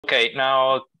Okay,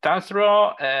 now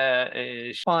Tazro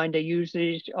is find the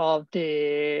usage of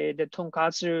the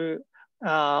tonkatsu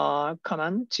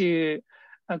command to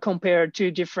compare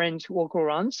two different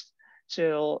workarounds.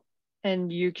 So,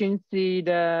 and you can see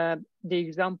the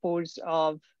examples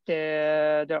of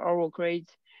the oral crate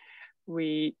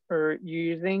we are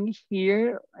using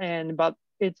here, and but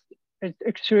it's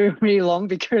extremely long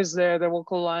because the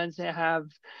vocal lines have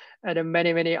the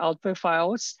many output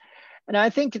files, and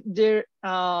I think there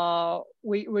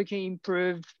we can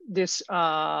improve this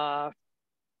the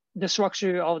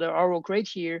structure of the oral crate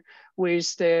here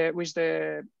with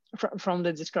the from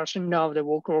the discussion of the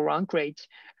vocal run crate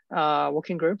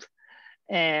working group,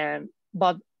 and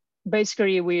but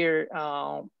basically we're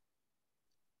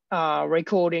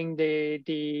recording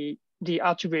the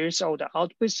attributes or the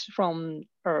outputs from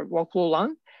our workflow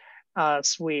line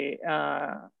as we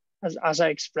as I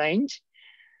explained.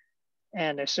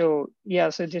 And so yeah,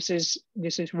 so this is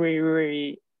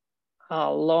really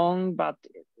long, but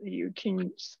you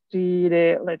can see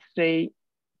the, let's say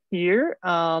here.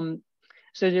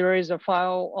 So there is a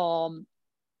file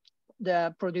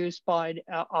that produced by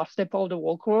a step of the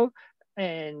workflow,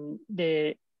 and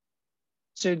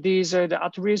so these are the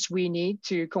attributes we need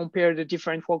to compare the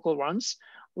different focal runs,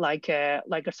 like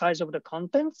the size of the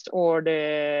contents or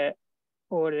the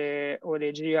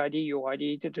GID,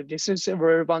 UID. This is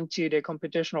relevant to the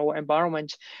computational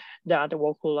environment that the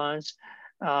vocal lines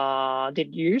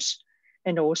did use,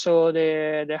 and also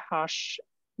the hash,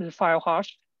 the file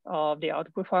hash of the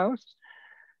output files,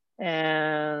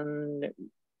 and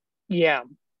yeah,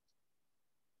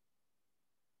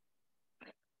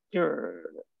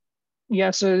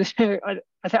 yeah. So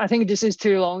I think this is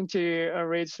too long to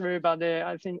read through, but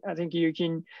I think you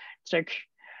can check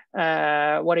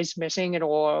what is missing and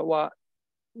or what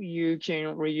you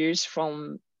can reuse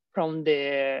from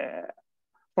the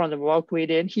work we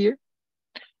did here.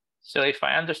 So if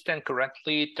I understand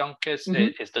correctly, Donkes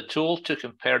is the tool to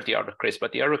compare the error crates,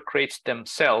 but the error crates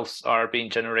themselves are being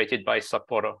generated by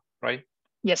Sapporo, right?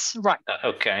 Yes, right.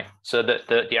 Okay, so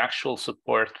the actual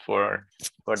support for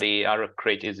the error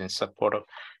crate is in Sapporo.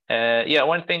 Yeah,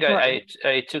 one thing Right.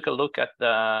 I took a look at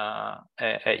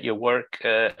at your work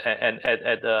and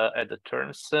at the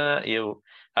terms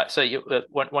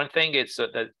one thing is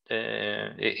that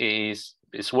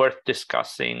is worth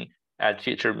discussing at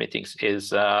future meetings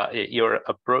is your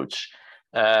approach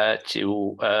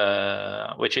to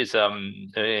which is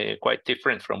quite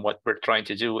different from what we're trying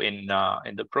to do in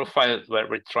the profile, where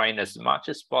we're trying as much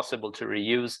as possible to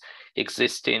reuse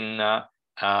existing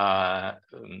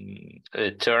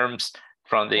terms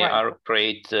from the error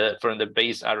crate, from the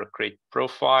base error crate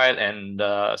profile and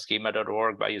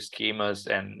schema.org, bioschemas,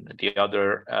 and the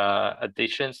other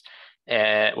additions.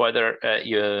 Whether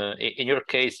in your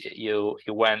case you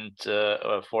went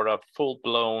for a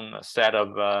full-blown set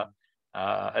of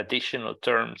additional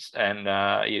terms, and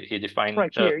you defined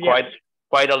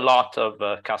quite a lot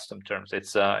of custom terms.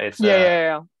 It's so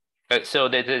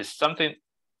that is something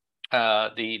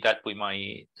that we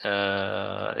might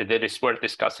that is worth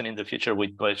discussing in the future.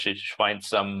 We should find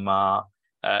some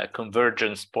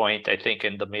convergence point, I think,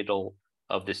 in the middle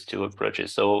of these two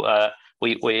approaches. So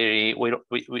we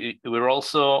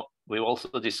also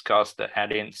discussed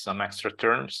adding some extra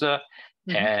terms to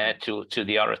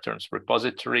the other terms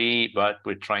repository, but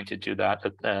we're trying to do that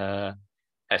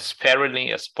as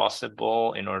sparingly as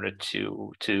possible in order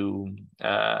to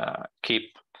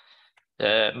keep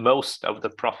most of the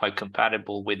profile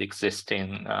compatible with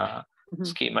existing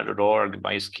schema.org,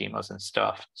 bioschemas and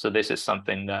stuff. So this is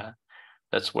something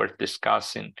that's worth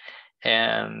discussing.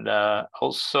 And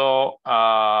also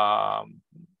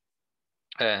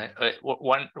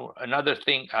another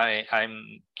thing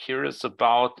I'm curious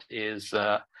about is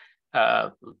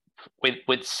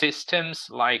with systems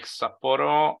like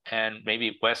Sapporo and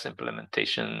maybe West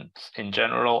implementations in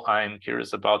general, I'm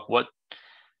curious about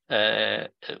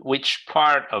which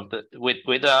part of the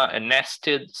with a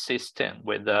nested system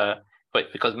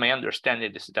because my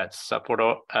understanding is that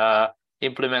Sapporo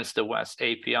implements the West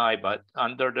API, but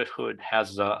under the hood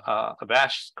has a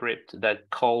bash script that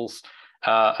calls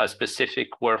a specific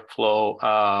workflow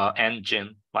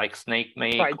engine like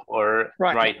SnakeMake or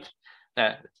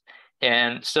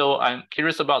and so I'm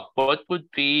curious about what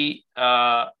would be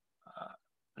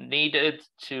needed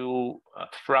to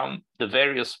from the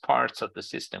various parts of the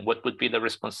system. What would be the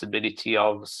responsibility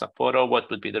of Sapporo? What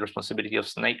would be the responsibility of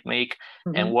SnakeMake?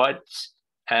 And what,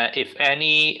 if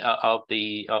any, of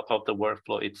the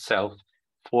workflow itself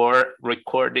for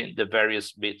recording the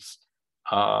various bits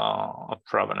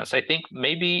provenance. I think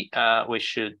maybe we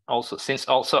should also, since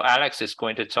also Alex is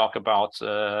going to talk about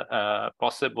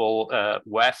possible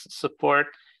WES support,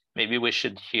 maybe we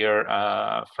should hear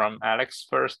from Alex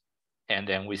first, and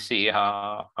then we see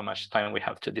how much time we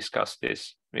have to discuss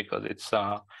this, because it's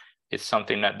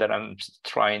something that I'm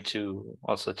trying to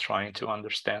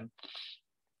understand.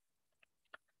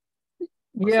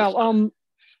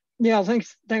 Yeah,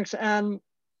 thanks. And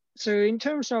so in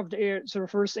terms of the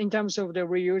first, in terms of the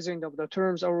reusing of the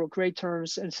terms or create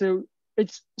terms, and so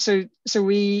it's so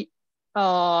we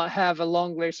have a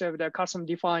long list of the custom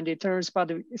defined terms,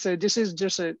 but so this is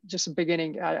just a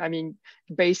beginning. I mean,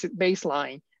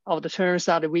 baseline of the terms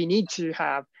that we need to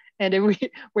have. And then we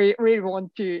really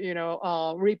want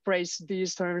to replace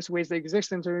these terms with the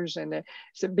existing terms, and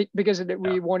so because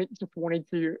we wanted to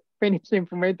finish the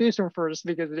implementation first,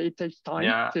 because it takes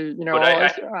time to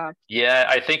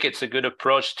I think it's a good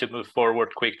approach to move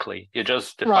forward quickly. You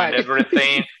just define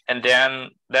everything, and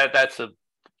then that's a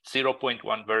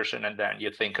 0.1 version, and then you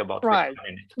think about refining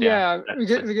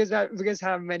it. Because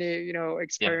have many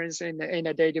experience in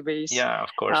a database of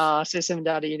course system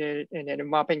that in the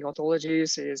mapping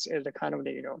ontologies is the kind of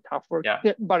the tough work.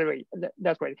 By the way,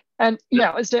 that's great. And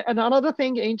and another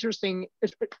thing interesting,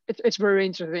 it's very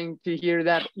interesting to hear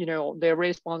that the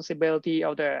responsibility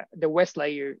of the WES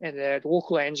layer and the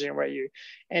local engine layer,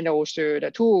 and also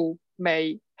the tool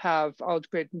may have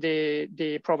output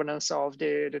the provenance of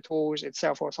the tools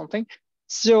itself or something.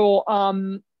 So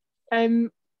and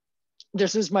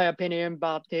this is my opinion,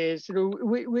 but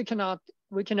we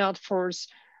cannot force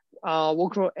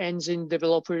local engine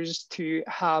developers to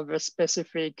have a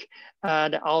specific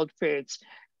the outputs.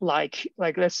 Like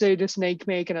let's say the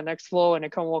SnakeMake and the Nextflow and the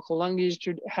common local language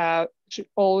should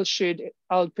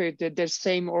output the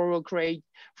same oral create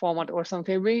format or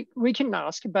something. We can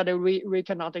ask, but we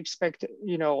cannot expect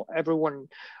everyone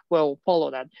will follow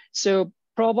that. So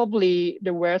probably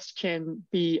the WES can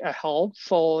be a help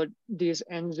for these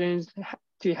engines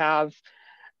to have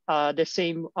the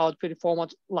same output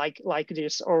format like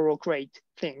this oral create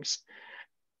things.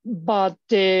 But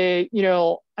I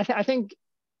think.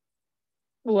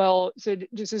 Well, so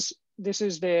this is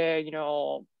the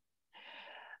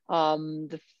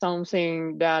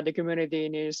something that the community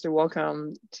needs to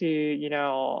welcome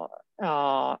to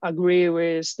agree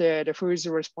with the who's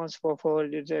responsible for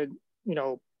the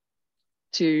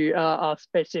to a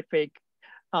specific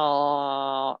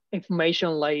information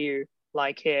layer,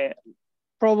 like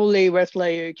probably WES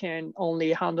layer can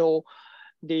only handle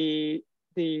the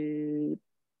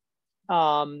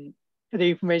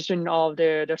information of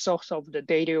the source of the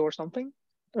data or something,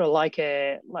 or like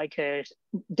a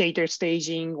data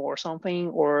staging or something,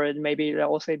 or maybe the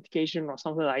authentication or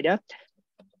something like that.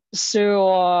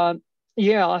 So I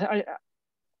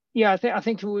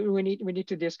think we need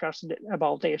to discuss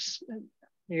about this,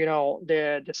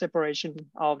 the separation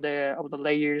of the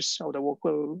layers of the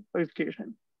workflow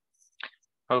verification.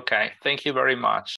 Okay, thank you very much.